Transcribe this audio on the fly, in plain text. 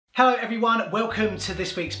Hello everyone, welcome to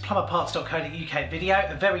this week's plumberparts.co.uk video.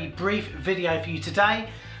 A very brief video for you today.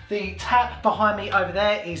 The tap behind me over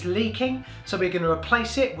there is leaking, so we're going to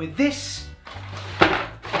replace it with this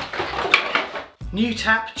new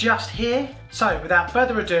tap just here. So without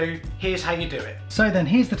further ado, here's how you do it. So then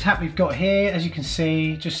here's the tap we've got here. As you can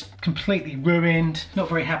see, just completely ruined, not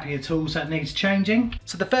very happy at all, so it needs changing.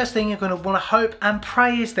 So the first thing you're going to want to hope and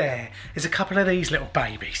pray is a couple of these little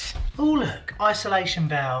babies. Oh look, isolation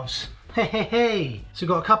valves. Hey, hey, hey. So we've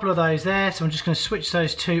got a couple of those there, so I'm just going to switch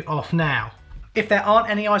those two off now. If there aren't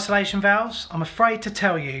any isolation valves, I'm afraid to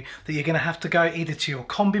tell you that you're going to have to go either to your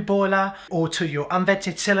combi boiler or to your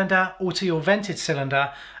unvented cylinder or to your vented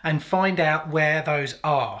cylinder and find out where those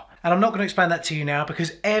are. And I'm not going to explain that to you now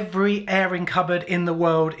because every airing cupboard in the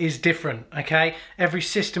world is different, okay? Every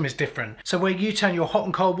system is different. So where you turn your hot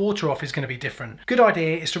and cold water off is going to be different. Good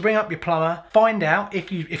idea is to ring up your plumber, find out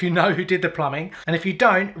if you know who did the plumbing, and if you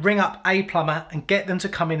don't, ring up a plumber and get them to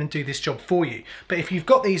come in and do this job for you. But if you've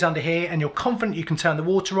got these under here and you're confident you can turn the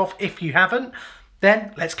water off, if you haven't,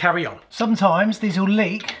 then let's carry on. Sometimes these will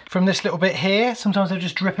leak from this little bit here, sometimes they'll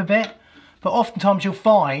just drip a bit, but oftentimes you'll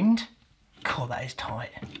find, God, that is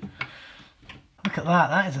tight. Look at that,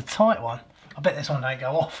 that is a tight one. I bet this one don't go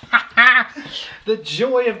off. The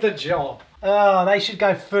joy of the job. Oh, they should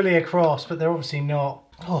go fully across, but they're obviously not.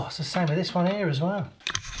 Oh, it's the same with this one here as well.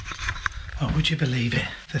 Oh, would you believe it?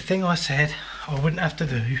 The thing I said I wouldn't have to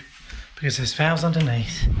do, because there's valves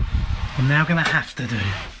underneath, I'm now going to have to do.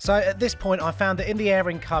 So at this point I found that in the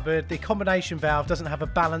airing cupboard the combination valve doesn't have a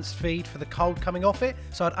balanced feed for the cold coming off it,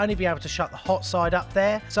 so I'd only be able to shut the hot side up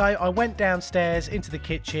there. So I went downstairs into the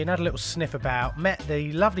kitchen, had a little sniff about, met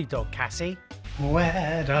the lovely dog Cassie.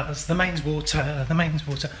 Where does the mains water,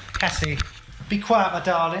 Cassie, be quiet my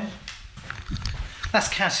darling. That's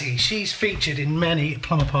Cassie, she's featured in many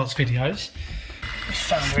Plumber Parts videos. We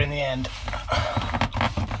found her in the end.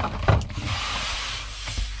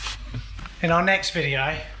 In our next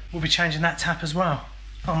video, we'll be changing that tap as well.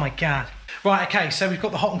 Oh my God. Right, okay, so we've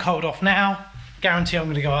got the hot and cold off now. Guarantee I'm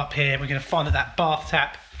gonna go up here. We're gonna find that that bath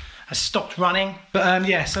tap has stopped running. But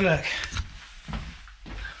yeah, so look,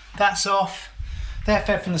 that's off. They're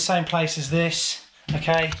fed from the same place as this,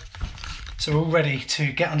 okay? So we're all ready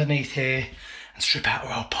to get underneath here and strip out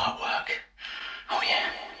our old pipe work. Oh yeah.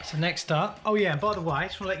 So next up, oh yeah, and by the way, I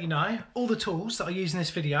just wanna let you know, all the tools that I use in this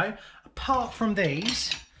video, apart from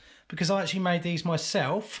these, because I actually made these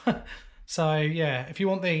myself. So yeah, if you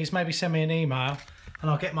want these, maybe send me an email and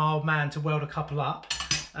I'll get my old man to weld a couple up.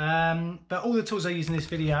 But all the tools I use in this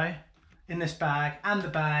video, in this bag and the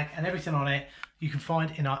bag and everything on it, you can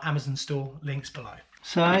find in our Amazon store, links below.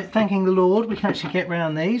 So thanking the Lord, we can actually get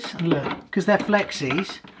around these. And look, because they're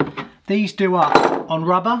flexies, these do up on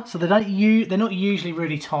rubber, so they're not usually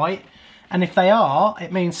really tight. And if they are,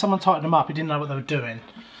 it means someone tightened them up who didn't know what they were doing.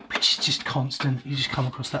 Which is just constant, you just come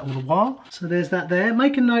across that all the while. So there's that there.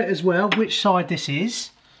 Make a note as well which side this is.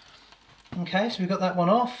 Okay, so we've got that one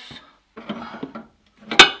off.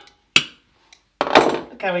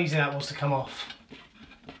 Look how easy that was to come off.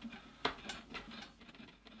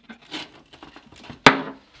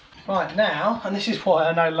 Right now, and this is why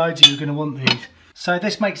I know loads of you are going to want these. So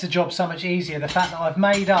this makes the job so much easier. The fact that I've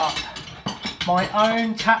made up my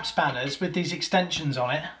own tap spanners with these extensions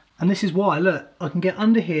on it. And this is why, look, I can get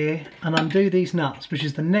under here and undo these nuts, which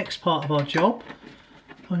is the next part of our job.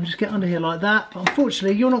 I can just get under here like that. But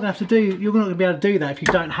unfortunately, you're not going to be able to do that if you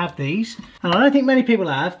don't have these. And I don't think many people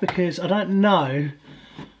have, because I don't know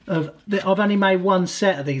I've only made one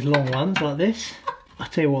set of these long ones like this. I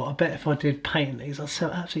tell you what, I bet if I did paint these, I'd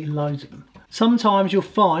sell absolutely loads of them. Sometimes you'll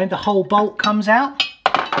find the whole bolt comes out,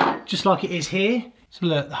 just like it is here. So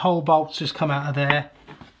look, the whole bolt's just come out of there.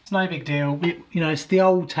 No big deal. You know, it's the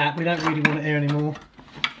old tap. We don't really want it here anymore.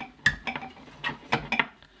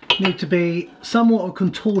 Need to be somewhat a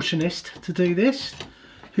contortionist to do this.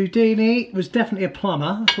 Houdini was definitely a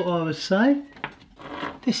plumber. That's what I would say.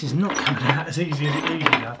 This is not coming out as easy as it usually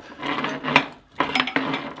does.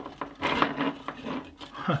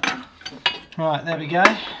 Right, there we go.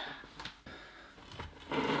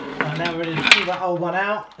 Right, now we're ready to pull that old one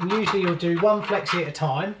out. And usually you'll do one flexi at a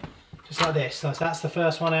time. Just like this. So that's the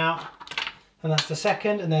first one out, and that's the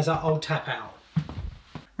second, and there's our old tap out.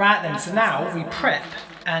 Right then, so now we prep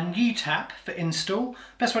a new tap for install.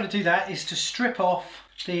 Best way to do that is to strip off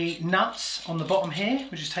the nuts on the bottom here.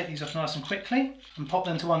 We'll just take these off nice and quickly and pop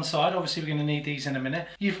them to one side. Obviously we're going to need these in a minute.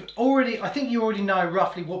 I think you already know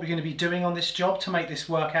roughly what we're going to be doing on this job to make this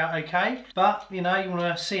work out okay. But you know, you want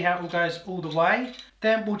to see how it all goes all the way.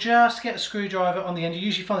 Then we'll just get a screwdriver on the end. You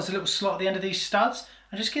usually find there's a little slot at the end of these studs.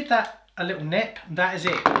 And just get that a little nip, that is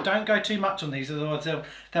it. Don't go too much on these, otherwise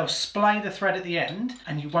they'll splay the thread at the end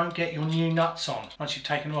and you won't get your new nuts on once you've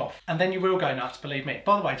taken them off. And then you will go nuts, believe me.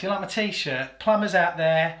 By the way, do you like my t-shirt? Plumbers out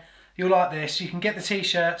there, you'll like this. You can get the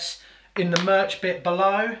t-shirts in the merch bit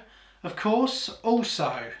below, of course.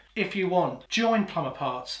 Also, if you want, join Plumber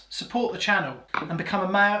Parts, support the channel and become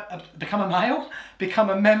a member of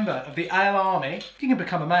the AL Army. You can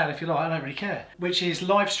become a male if you like, I don't really care. Which is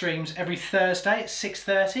live streams every Thursday at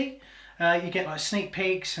 6:30. You get like sneak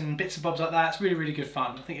peeks and bits and bobs like that. It's really, really good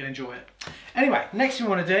fun. I think you'll enjoy it. Anyway, next thing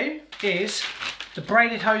we want to do is the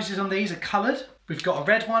braided hoses on these are coloured. We've got a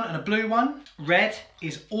red one and a blue one. Red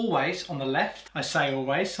is always on the left. I say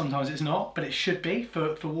always, sometimes it's not, but it should be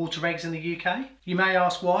for water eggs in the UK. You may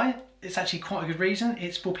ask why. It's actually quite a good reason.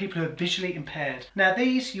 It's for people who are visually impaired. Now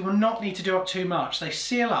these, you will not need to do up too much. They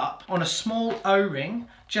seal up on a small O-ring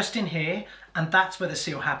just in here, and that's where the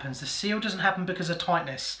seal happens. The seal doesn't happen because of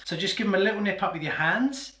tightness. So just give them a little nip up with your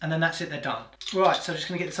hands, and then that's it, they're done. Right, so I'm just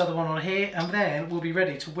gonna get this other one on here, and then we'll be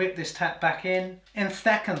ready to whip this tap back in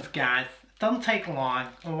seconds, guys. Doesn't take long,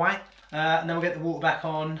 all right? And then we'll get the water back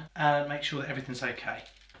on and make sure that everything's okay.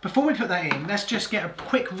 Before we put that in, let's just get a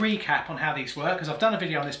quick recap on how these work, because I've done a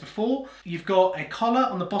video on this before. You've got a collar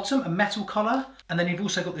on the bottom, a metal collar, and then you've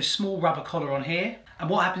also got this small rubber collar on here. And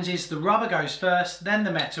what happens is the rubber goes first, then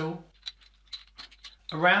the metal,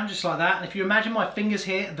 around just like that. And if you imagine my fingers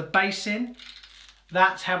here at the basin,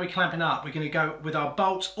 that's how we're clamping up. We're gonna go with our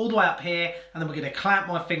bolts all the way up here, and then we're gonna clamp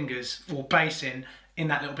my fingers, or basin, in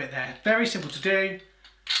that little bit there. Very simple to do.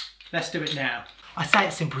 Let's do it now. I say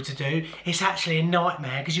it's simple to do, it's actually a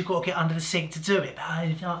nightmare because you've got to get under the sink to do it, but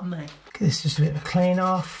you know what I mean. Give this just a bit of a clean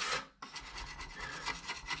off.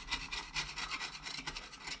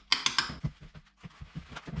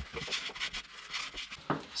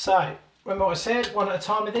 So, remember what I said, one at a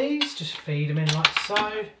time with these, just feed them in like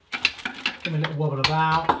so. Give them a little wobble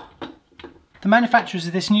about. The manufacturers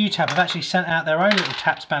of this new tap have actually sent out their own little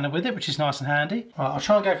tap spanner with it, which is nice and handy. Right, I'll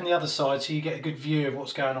try and go from the other side so you get a good view of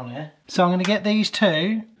what's going on here. So I'm going to get these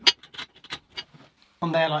two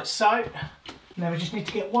on there like so. Now we just need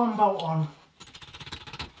to get one bolt on.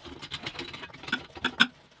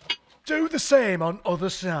 Do the same on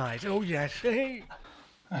other side. Oh yes. Okay,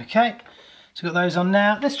 so we've got those on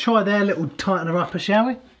now. Let's try their little tightener upper, shall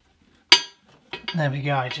we? There we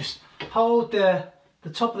go. Just hold the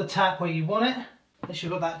top of the tap where you want it. Make sure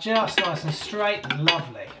you've got that just nice and straight and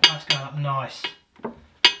lovely. That's going up nice. And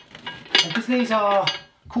because these are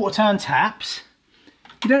quarter turn taps,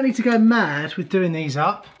 you don't need to go mad with doing these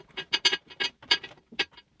up.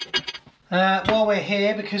 While we're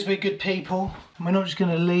here, because we're good people, and we're not just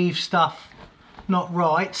going to leave stuff not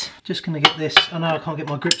right, just going to get this, I know I can't get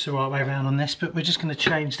my grips the right way around on this, but we're just going to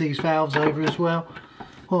change these valves over as well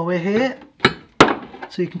while we're here.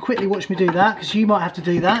 So you can quickly watch me do that, because you might have to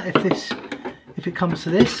do that if it comes to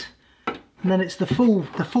this. And then it's the full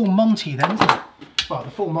Monty then, isn't it? Well,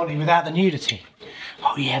 the full Monty without the nudity.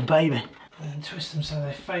 Oh yeah, baby. And then twist them so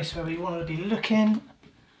they face where we want to be looking.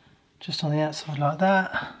 Just on the outside like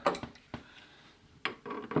that.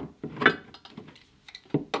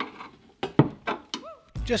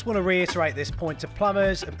 Just want to reiterate this point to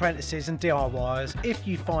plumbers, apprentices and DIYers. If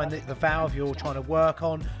you find that the valve you're trying to work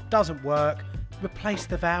on doesn't work, replace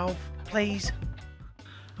the valve, please.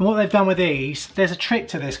 And what they've done with these, there's a trick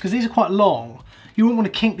to this, because these are quite long. You wouldn't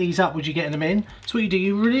want to kink these up when you're getting them in. So what you do,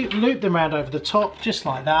 you loop them around over the top, just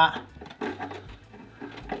like that.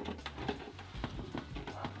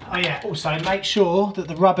 Oh yeah, also make sure that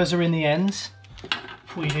the rubbers are in the ends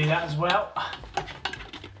before you do that as well.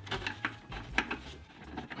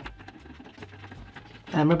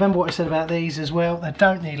 And remember what I said about these as well, they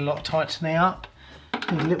don't need a lot of tightening up.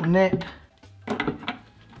 Need a little nip.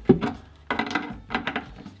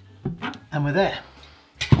 And we're there.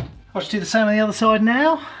 I'll just do the same on the other side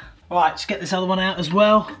now. Right, let's get this other one out as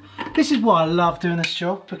well. This is why I love doing this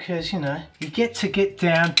job, because, you know, you get to get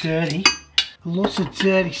down dirty. Lots of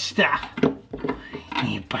dirty stuff.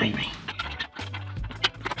 Yeah, baby.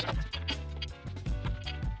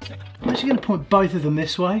 I'm actually going to point both of them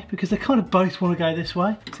this way, because they kind of both want to go this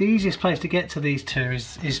way. So the easiest place to get to these two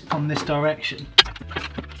is from this direction.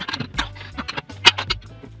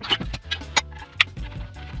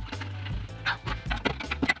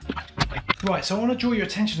 Right, so I want to draw your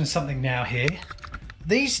attention to something now here.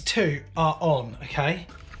 These two are on, okay?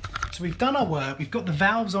 So we've done our work, we've got the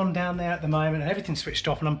valves on down there at the moment and everything's switched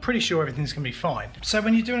off, and I'm pretty sure everything's going to be fine. So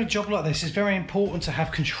when you're doing a job like this, it's very important to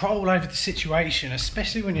have control over the situation,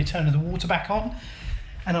 especially when you're turning the water back on.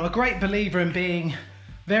 And I'm a great believer in being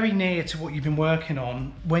very near to what you've been working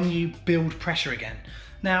on when you build pressure again.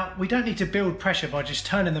 Now, we don't need to build pressure by just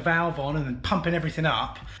turning the valve on and then pumping everything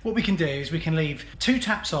up. What we can do is we can leave 2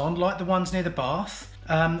 taps on, like the ones near the bath,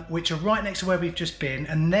 which are right next to where we've just been,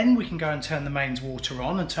 and then we can go and turn the mains water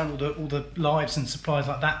on and turn all the lives and supplies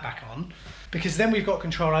like that back on, because then we've got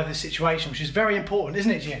control over the situation, which is very important,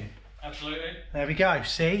 isn't it, Jim? Absolutely. There we go,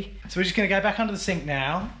 see? So we're just going to go back under the sink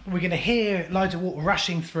now. We're going to hear loads of water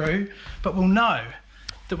rushing through, but we'll know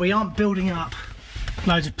that we aren't building up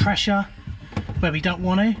loads of pressure where we don't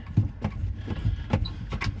want to.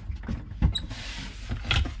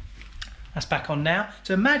 That's back on now.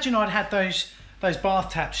 So imagine I'd had those bath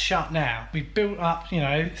taps shut now. We've built up, you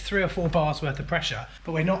know, 3 or 4 bars worth of pressure,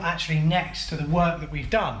 but we're not actually next to the work that we've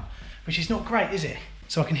done, which is not great, is it?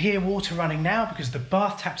 So I can hear water running now because the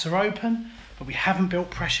bath taps are open, but we haven't built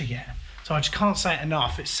pressure yet. So I just can't say it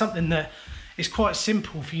enough. It's something that is quite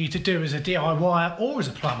simple for you to do as a DIYer or as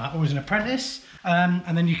a plumber or as an apprentice.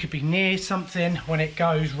 And then you could be near something when it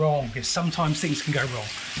goes wrong, because sometimes things can go wrong.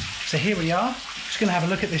 So here we are, just gonna have a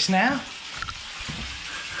look at this now.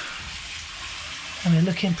 And they're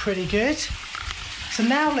looking pretty good. So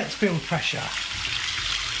now let's build pressure.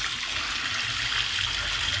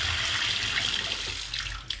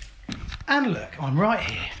 And look, I'm right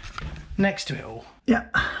here, next to it all. Yeah,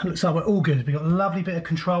 looks like we're all good. We've got a lovely bit of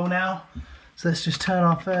control now. So let's just turn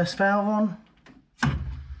our first valve on.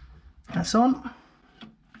 That's on.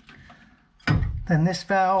 Then this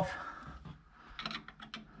valve.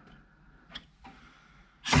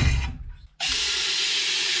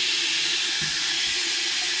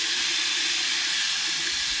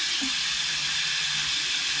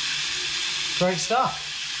 Great stuff.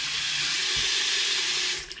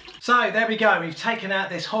 So there we go, we've taken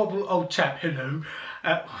out this horrible old chap, hello.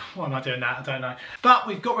 Why am I doing that? I don't know. But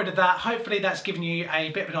we've got rid of that. Hopefully that's given you a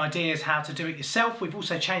bit of an idea as how to do it yourself. We've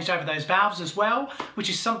also changed over those valves as well,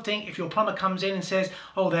 which is something if your plumber comes in and says,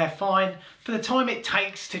 oh, they're fine, for the time it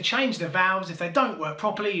takes to change the valves, if they don't work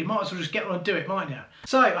properly, you might as well just get on and do it, mightn't you?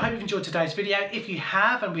 So I hope you've enjoyed today's video. If you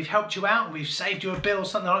have and we've helped you out and we've saved you a bill or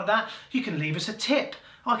something like that, you can leave us a tip.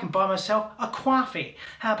 I can buy myself a coffee.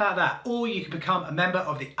 How about that? Or you can become a member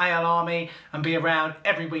of the AL Army and be around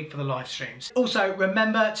every week for the live streams. Also,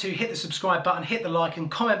 remember to hit the subscribe button, hit the like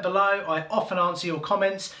and comment below. I often answer your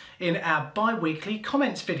comments in our bi-weekly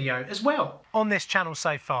comments video as well. On this channel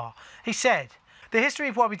so far, he said, the history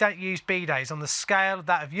of why we don't use bidets on the scale of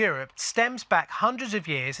that of Europe stems back hundreds of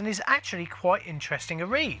years and is actually quite interesting a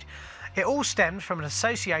read. It all stemmed from an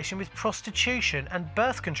association with prostitution and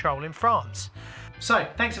birth control in France. So,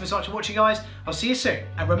 thanks ever so much for watching, guys. I'll see you soon.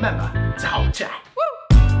 And remember to hold tight. Woo!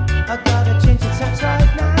 I gotta change the taps right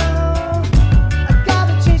now.